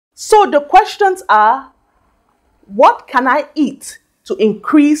So the questions are, what can I eat to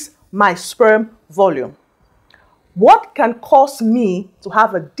increase my sperm volume? What can cause me to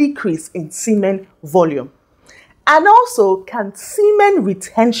have a decrease in semen volume? And also, can semen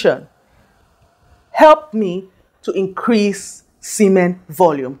retention help me to increase semen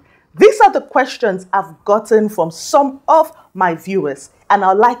volume? These are the questions I've gotten from some of my viewers, and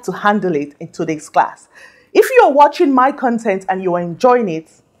I'd like to handle it in today's class. If you're watching my content and you're enjoying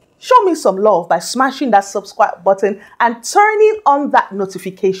it, show me some love by smashing that subscribe button and turning on that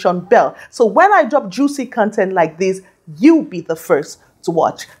notification bell. So when I drop juicy content like this, you'll be the first to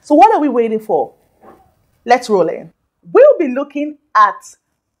watch. So what are we waiting for? Let's roll in. We'll be looking at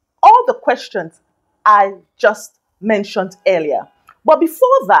all the questions I just mentioned earlier. But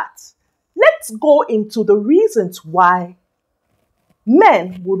before that, let's go into the reasons why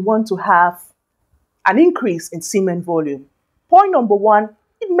men would want to have an increase in semen volume. Point number one,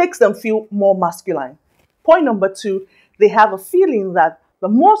 it makes them feel more masculine. Point number two, they have a feeling that the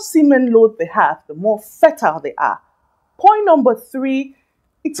more semen load they have, the more fertile they are. Point number three,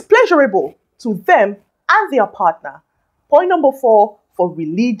 it's pleasurable to them and their partner. Point number four, for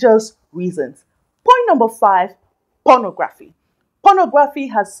religious reasons. Point number five, pornography. Pornography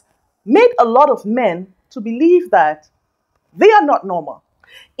has made a lot of men to believe that they are not normal.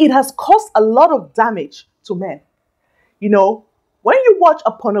 It has caused a lot of damage to men. You know, when you watch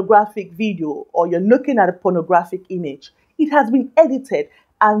a pornographic video or you're looking at a pornographic image, it has been edited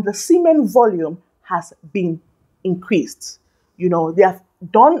and the semen volume has been increased. You know, they have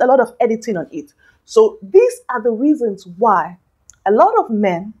done a lot of editing on it. So these are the reasons why a lot of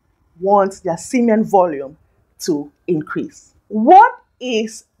men want their semen volume to increase. What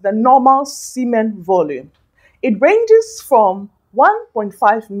is the normal semen volume? It ranges from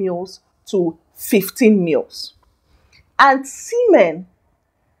 1.5 mils to 15 mils. And semen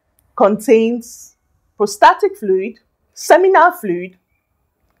contains prostatic fluid, seminal fluid,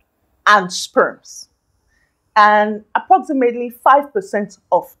 and sperms. And approximately 5%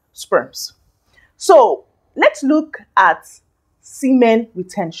 of sperms. So let's look at semen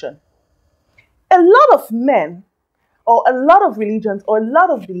retention. A lot of men, or a lot of religions, or a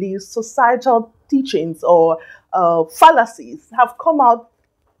lot of beliefs, societal teachings, or fallacies have come out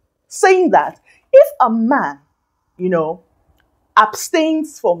saying that if a man, you know,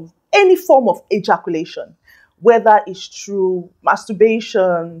 abstains from any form of ejaculation, whether it's through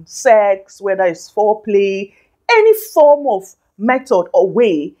masturbation, sex, whether it's foreplay, any form of method or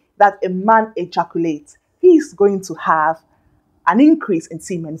way that a man ejaculates, he's going to have an increase in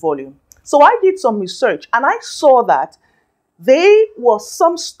semen volume. So I did some research and I saw that there were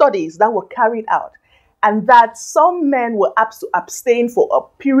some studies that were carried out and that some men were asked to abstain for a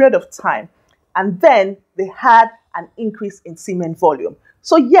period of time and then they had an increase in semen volume.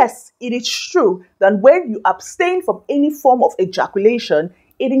 So yes, it is true that when you abstain from any form of ejaculation,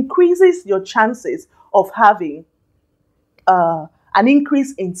 it increases your chances of having an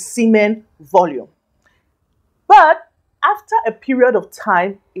increase in semen volume. But after a period of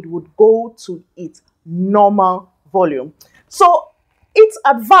time, it would go to its normal volume. So it's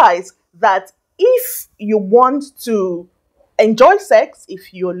advised that if you want to enjoy sex,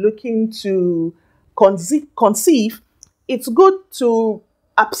 if you're looking to conceive, it's good to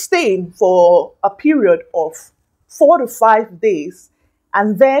abstain for a period of 4 to 5 days,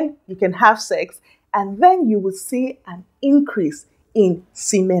 and then you can have sex, and then you will see an increase in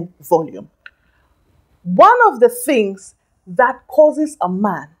semen volume. One of the things that causes a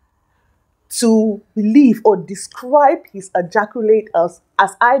man to believe or describe his ejaculate as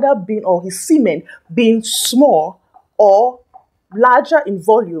either being, or his semen being small or larger in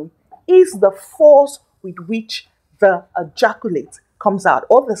volume is the force with which the ejaculate comes out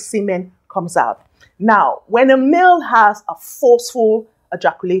or the semen comes out. Now, when a male has a forceful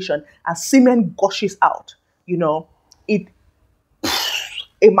ejaculation and semen gushes out, you know, it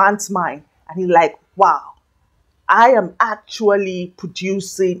a man's mind and he's like, wow, I am actually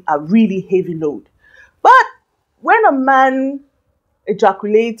producing a really heavy load. But when a man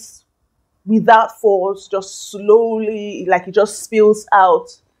ejaculates without force, just slowly, like it just spills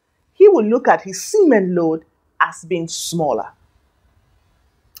out, he will look at his semen load as being smaller.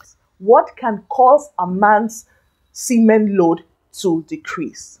 What can cause a man's semen load to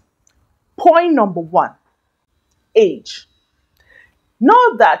decrease? Point number one, age.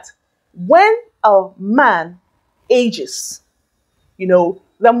 Know that when a man ages, you know,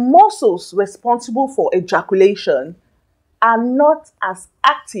 the muscles responsible for ejaculation are not as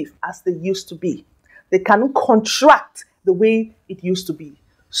active as they used to be. They cannot contract the way it used to be.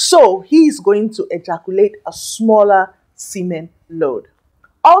 So he is going to ejaculate a smaller semen load.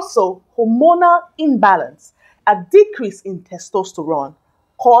 Also, hormonal imbalance, a decrease in testosterone,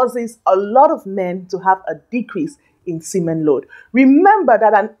 causes a lot of men to have a decrease in semen load. Remember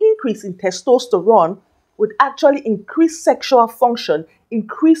that an increase in testosterone would actually increase sexual function,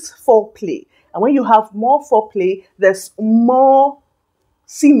 increase foreplay. And when you have more foreplay, there's more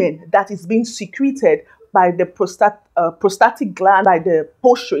semen that is being secreted by the prostatic gland, by the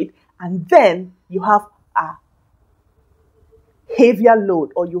prostate, and then you have a heavier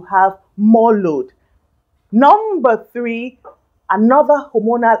load, or you have more load. Number 3, another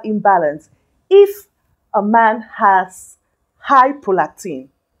hormonal imbalance. If a man has high prolactin,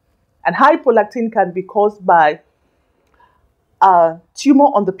 and high prolactin can be caused by a tumor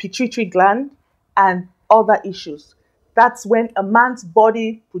on the pituitary gland and other issues. That's when a man's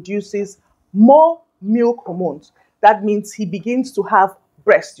body produces more milk hormones. That means he begins to have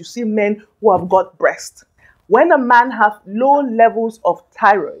breast. You see men who have got breast. When a man has low levels of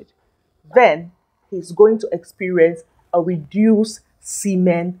thyroid, then he's going to experience a reduced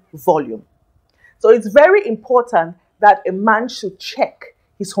semen volume. So it's very important that a man should check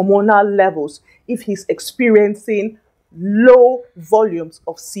his hormonal levels if he's experiencing low volumes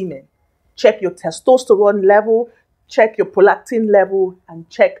of semen. Check your testosterone level, check your prolactin level, and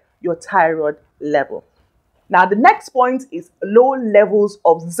check your thyroid level. Now, the next point is low levels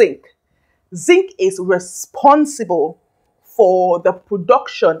of zinc. Zinc is responsible for the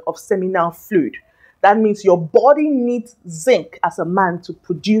production of seminal fluid. That means your body needs zinc as a man to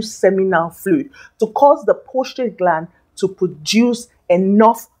produce seminal fluid, to cause the prostate gland to produce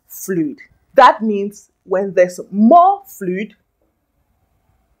enough fluid. That means when there's more fluid,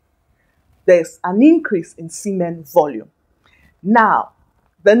 there's an increase in semen volume. Now,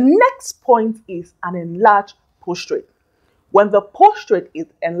 the next point is an enlarged prostate. When the prostate is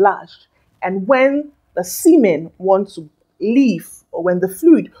enlarged and when the semen wants to leave, or when the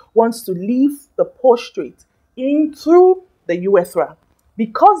fluid wants to leave the prostate in through the urethra,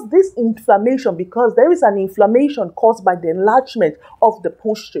 because there is an inflammation caused by the enlargement of the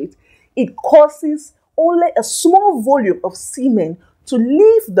prostate, it causes only a small volume of semen to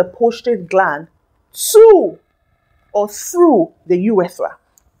leave the prostate gland to or through the urethra.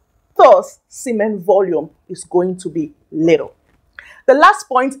 Thus, semen volume is going to be little. The last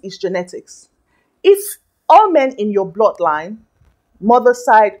point is genetics. If all men in your bloodline, mother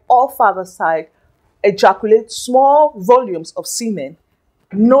side or father side, ejaculate small volumes of semen,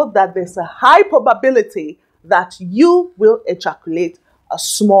 note that there's a high probability that you will ejaculate a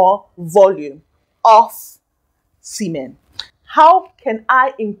small volume of semen. How can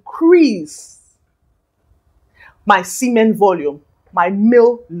I increase my semen volume, my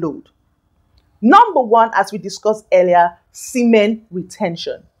male load? Number 1, as we discussed earlier, semen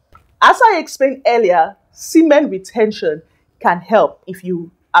retention. As I explained earlier, semen retention can help if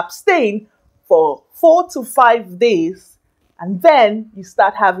you abstain for 4 to 5 days and then you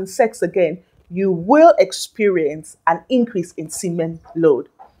start having sex again. You will experience an increase in semen load.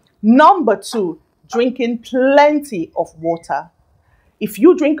 Number 2, drinking plenty of water. If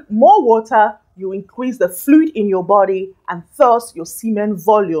you drink more water, you increase the fluid in your body and thus your semen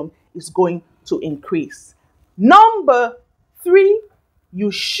volume is going to increase. Number 3,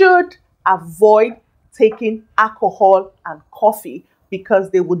 you should avoid taking alcohol and coffee because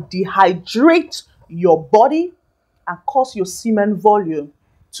they would dehydrate your body and cause your semen volume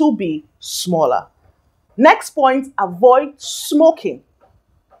to be smaller. Next point, avoid smoking.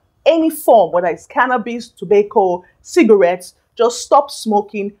 Any form, whether it's cannabis, tobacco, cigarettes, just stop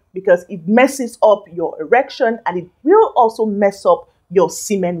smoking because it messes up your erection and it will also mess up your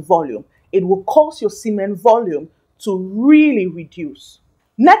semen volume. It will cause your semen volume to really reduce.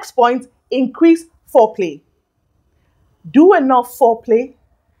 Next point, increase foreplay. Do enough foreplay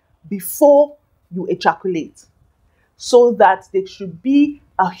before you ejaculate so that there should be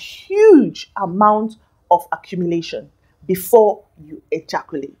a huge amount of accumulation before you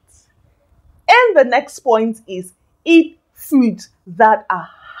ejaculate. And the next point is eat foods that are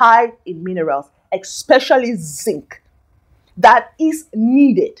high in minerals, especially zinc, that is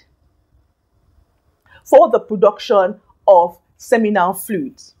needed for the production of seminal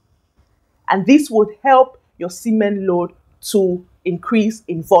fluids. And this would help your semen load to increase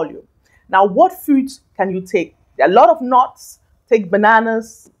in volume. Now, what foods can you take? There are a lot of nuts. Take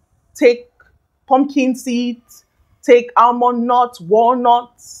bananas, take pumpkin seeds, take almond nuts,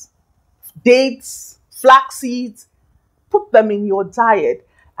 walnuts, dates, flax seeds. Put them in your diet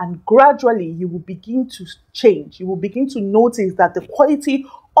and gradually you will begin to change. You will begin to notice that the quality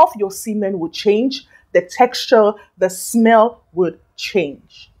of your semen will change, the texture, the smell would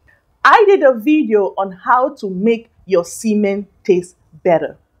change. I did a video on how to make your semen taste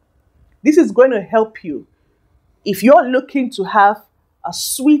better. This is going to help you. If you're looking to have a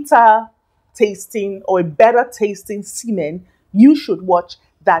sweeter tasting or a better tasting semen, you should watch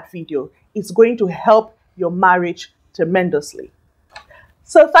that video. It's going to help your marriage tremendously.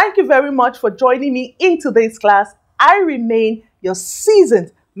 So thank you very much for joining me in today's class. I remain your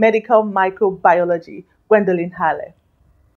seasoned medical microbiology, Gwendolyn Halle.